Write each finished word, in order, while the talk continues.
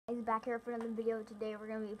Guys, back here for another video. Today we're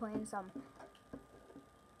going to be playing some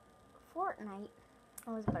Fortnite.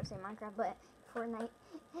 I was about to say Minecraft, but Fortnite.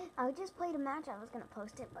 I just played a match. I was going to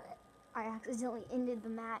post it, but I accidentally ended the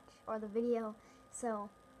match or the video. So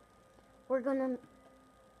we're going to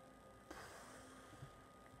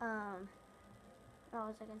what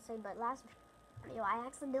was I going to say? But last video I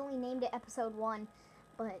accidentally named it episode 1,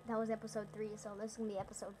 but that was episode 3, so this is going to be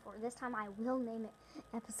episode 4. This time I will name it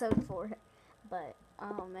episode 4. But,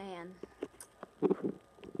 oh man,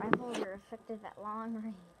 rifles are effective at long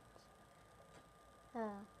range.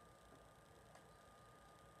 Well.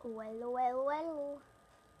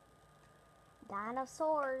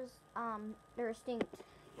 Dinosaurs, they're extinct.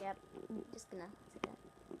 Yep, I'm just gonna say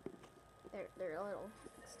that. They're a little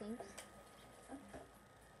extinct.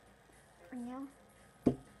 Right now.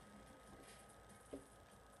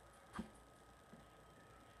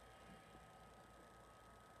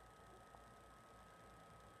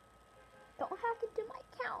 Don't hack into my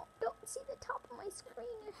account. Don't see the top of my screen.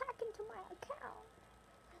 You're hacking into my account.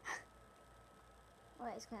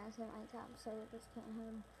 Wait, it's gonna say my top, so this can't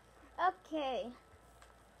happen. Okay.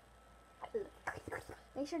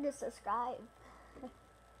 Make sure to subscribe.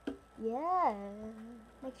 Yeah.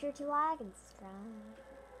 Make sure to like and subscribe.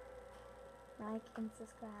 Like and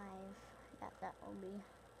subscribe.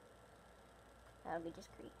 That'll be just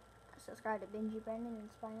great. Subscribe to Benji, Brendan, and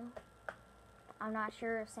Spino. I'm not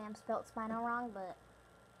sure if Sam spelled Spino wrong, but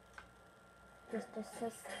just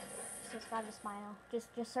subscribe to Spino. Just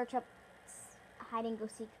search up hide and go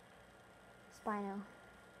seek Spino,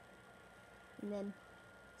 and then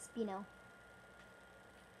Spino.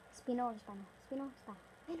 Spino or Spino? Spino,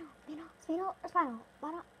 Spino or Spino? I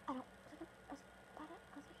don't.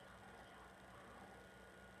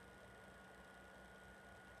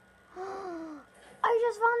 I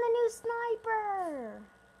just found the new sniper.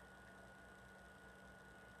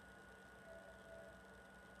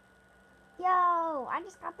 Yo, I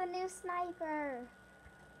just got the new sniper.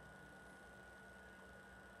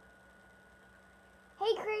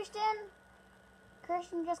 Hey, Christian.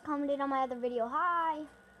 Christian just commented on my other video. Hi.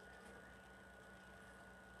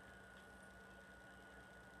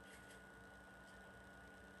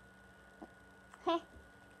 Hey,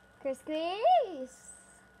 Chris.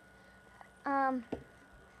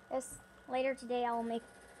 Later today I will make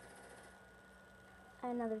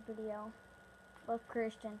another video with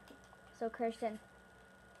Christian. So Christian,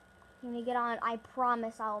 when you get on, I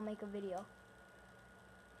promise I will make a video.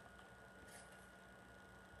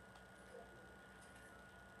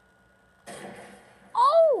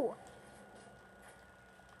 Oh!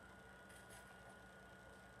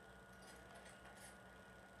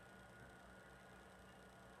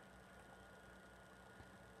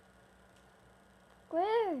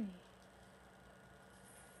 Where?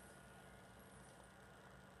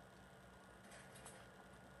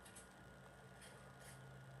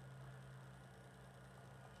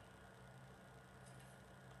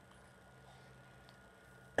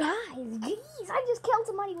 Guys, jeez, I just killed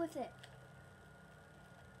somebody with it.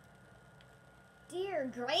 Dear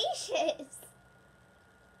gracious.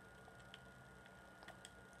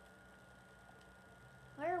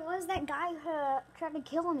 Where was that guy who tried to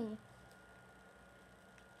kill me?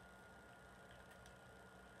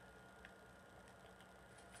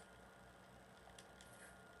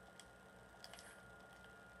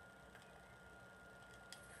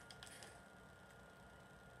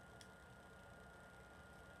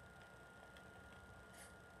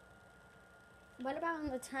 What about in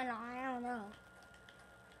the tunnel? I don't know.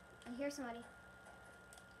 I hear somebody.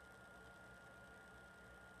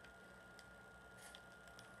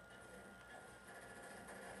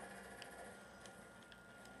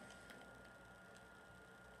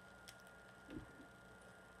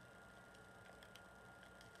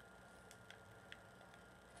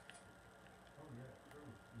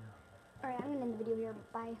 Alright, I'm gonna end the video here.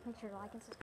 Bye. Make sure to like and subscribe.